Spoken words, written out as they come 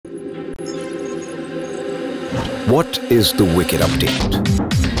What is the wicket update?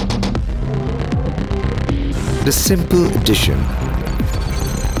 The simple addition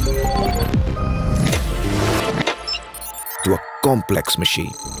to a complex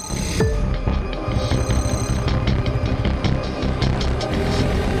machine.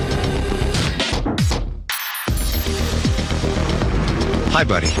 Hi,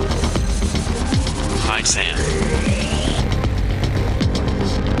 buddy. Hi, Sam.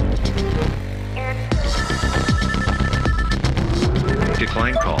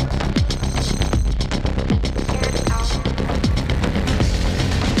 Decline call.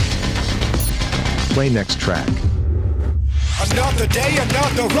 Play next track. Another day,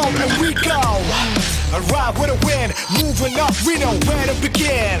 another road, and we go. Arrive with a win, moving up, we know where to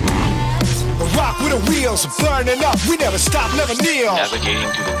begin. Rock with the wheels, burning up, we never stop, never kneel.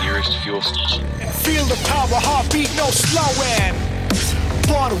 Navigating to the nearest fuel station. Feel the power, heartbeat, no slowing.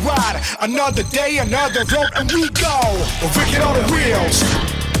 Born to ride, another day, another road, and we go. Wicked on the wheels.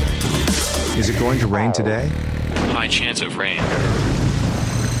 Is it going to rain today? High chance of rain.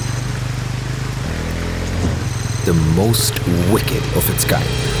 The most wicked of its kind.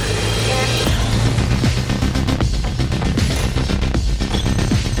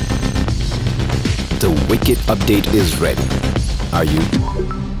 The wicket update is ready. Are you?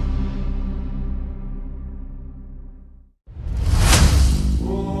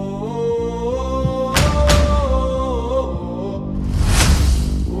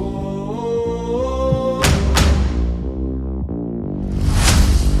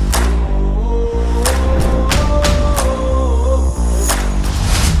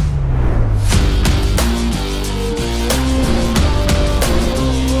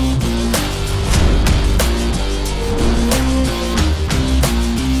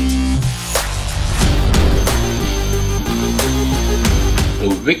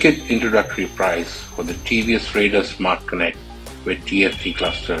 Wicket introductory price for the TVS Raider Smart Connect with TFT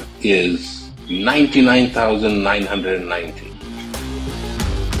cluster is 99,990.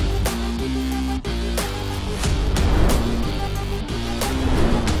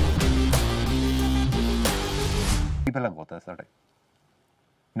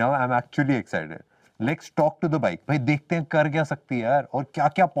 Now I'm actually excited. Let's talk to the bike. भाई देखते हैं कर क्या सकती है यार और क्या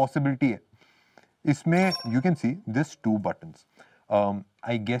क्या possibility है. इसमें you can see this two buttons.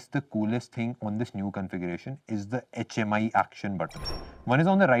 I guess the coolest thing on this new configuration is the HMI action button. One is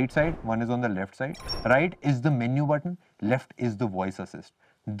on the right side, one is on the left side. Right is the menu button, left is the voice assist.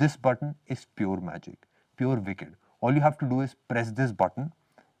 This button is pure magic, pure wicked. All you have to do is press this button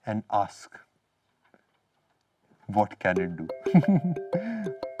and ask, what can it do?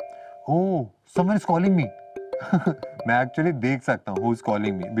 Oh, someone is calling me. मैं actually देख सकता हूँ who's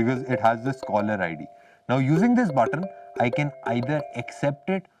calling me because it has this caller ID. Now using this button, I can either accept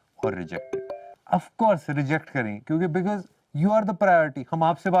it or reject it. Of course reject करें क्योंकि because you are the priority. हम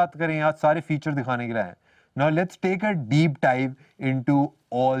आपसे बात करें आज सारे feature दिखाने के लिए आए. Now let's take a deep dive into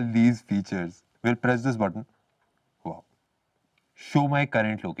all these features. We'll press this button. Wow. Show my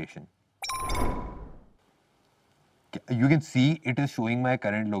current location. You can see it is showing my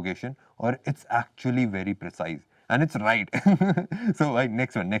current location or it's actually very precise and it's right. So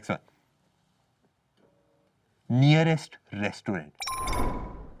next one. Nearest restaurant.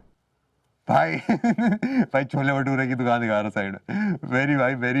 भाई भाई छोले भटूरे की दुकान दिखा रहा side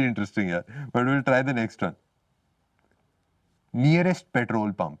very interesting यार. But we'll try the next one. Nearest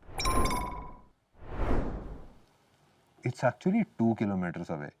petrol pump. It's actually 2 kilometers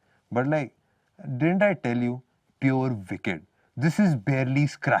away. But like, didn't I tell you? Pure wicked. This is barely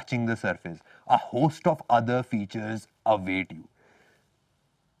scratching the surface. A host of other features await you.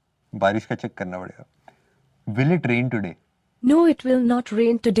 बारिश का check करना पड़ेगा. Will it rain today? No, it will not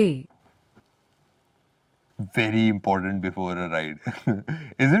rain today. Very important before a ride.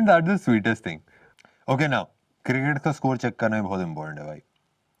 Isn't that the sweetest thing? Okay, now, cricket का score check करना बहुत important है भाई.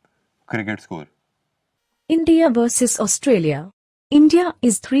 Cricket score. India versus Australia. India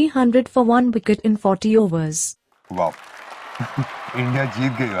is 300 for 1 wicket in 40 overs. Wow. India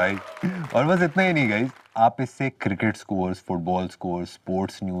जीत गई भाई. और बस इतना ही नहीं गाइस, आप इससे cricket scores, football scores,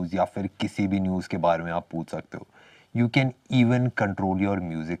 sports news या फिर किसी भी न्यूज़ के बारे में आप पूछ सकते हो. You can even control your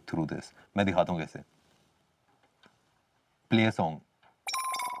music through this. मैं दिखाता हूँ कैसे. Play a song.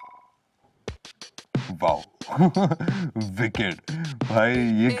 Wow. Wicket. भाई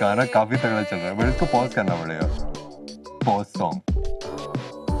ये गाना काफी तगड़ा चल रहा है बट इसको पॉज करना पड़ेगा. Pause song.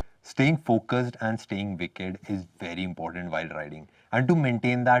 Staying focused and staying wicked is very important while riding. And to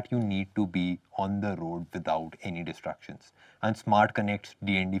maintain that, you need to be on the road without any distractions. And Smart Connect's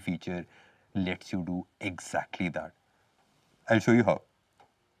DND feature lets you do exactly that. I'll show you how.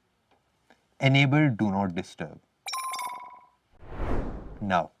 enable do not disturb.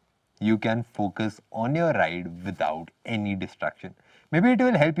 Now you can focus on your ride without any distraction. Maybe it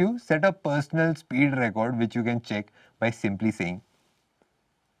will help you set a personal speed record which you can check by simply saying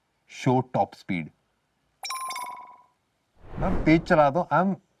show top speed. मैं तेज चलाता हूँ,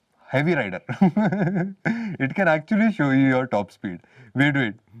 I'm heavy rider. It can actually show you your top speed.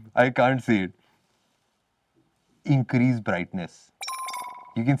 Wait, I can't see it. Increase brightness.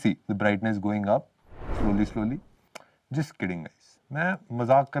 You can see the brightness going up slowly. Just kidding guys. मैं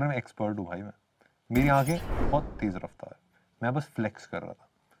मजाक करने में expert हूँ भाई. मेरी आंखें बहुत तेज रफ्तार, मैं बस फ्लेक्स कर रहा था.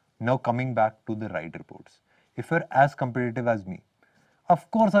 Now coming back to the ride reports. If you're as competitive as me, of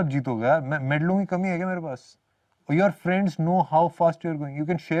course आप जीतोगे यार. मैं मेडलों की कमी है क्या मेरे पास? Your friends know how fast you're going. You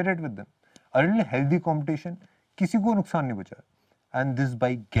can share it with them. A little healthy competition, किसी को नुकसान नहीं बचा. And this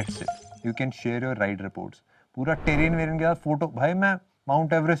bike gets it. You can share your ride reports. पूरा टेरेन वेरेन के साथ फोटो. भाई मैं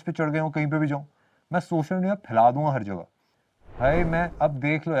माउंट एवरेस्ट पे चढ़ गया हूँ, कहीं पे भी जाऊँ मैं सोशल मीडिया फैला दूंगा हर जगह. भाई मैं अब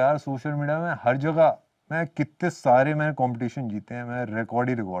देख लो यार, सोशल मीडिया में हर जगह मैं कितने सारे मैंने कंपटीशन जीते हैं. मैं रिकॉर्ड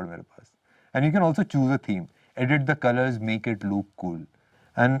ही रिकॉर्ड मेरे पास. And you can also choose a theme, edit the colours, make it look cool.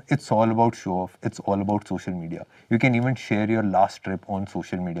 And it's all about show off. It's all about social media. You can even share your last trip on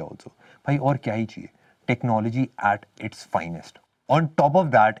social media also. भाई और क्या ही चाहिए? Technology at its finest. On top of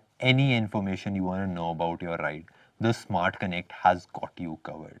that, any information you want to know about your ride, the Smart Connect has got you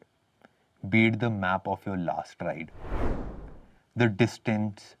covered. Be it the map of your last ride, the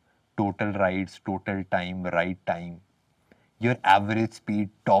distance, total rides, total time, ride time, your average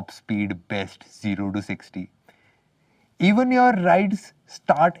speed, top speed, best 0 to 60. Even your rides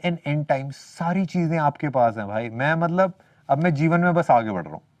start and end time, सारी चीजें आपके पास हैं भाई. मैं मतलब अब मैं जीवन में बस आगे बढ़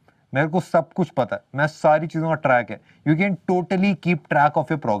रहा हूँ. मेरे को सब कुछ पता है. मैं सारी चीजों का ट्रैक है. You can totally keep track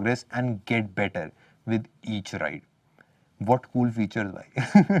of your progress and get better with each ride. What cool features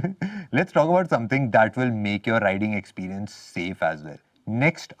भाई. Let's talk about something that will make your riding experience safe as well.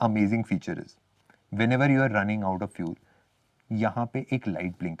 Next amazing feature is whenever you are running out of fuel, यहाँ पे एक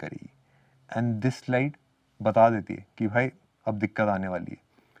light blink करेगी. And this light बता देती है कि भाई अब दिक्कत आने वाली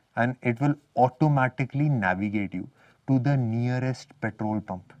है. And it will automatically navigate you to the nearest petrol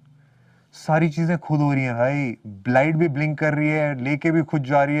pump. सारी चीजें खुद हो रही हैं भाई. लाइट भी ब्लिंक कर रही है, लेके भी खुद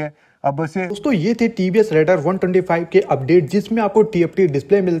जा रही है. अब बस दोस्तों ये थे TVS Raider 125 के अपडेट, जिसमें आपको TFT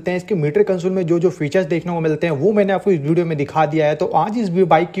डिस्प्ले मिलते हैं. इसके मीटर कंसोल में जो फीचर्स देखने को मिलते हैं वो मैंने आपको इस वीडियो में दिखा दिया है. तो आज इस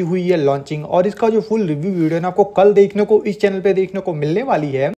बाइक की हुई है लॉन्चिंग, और इसका जो फुल रिव्यू वीडियो है ना आपको कल देखने को इस चैनल पे देखने को मिलने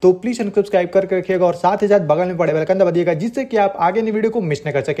वाली है. तो प्लीज सब्सक्राइब करके रखिएगा और साथ ही साथ बगल में पड़े बेल आइकन दबाइएगा, जिससे कि आप आगे की वीडियो को मिस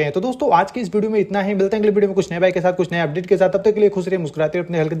न कर सकें. तो दोस्तों आज के इस वीडियो में इतना ही. मिलते हैं अगले वीडियो में कुछ नए बाइक के साथ, कुछ नए अपडेट के साथ. तब तक के लिए खुश रहिए, मुस्कुराते रहिए,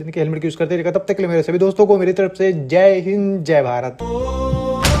 अपने हल्के दिन के हेलमेट यूज करते रहिएगा. तब तक के लिए मेरे सभी दोस्तों को मेरी तरफ से जय हिंद, जय भारत.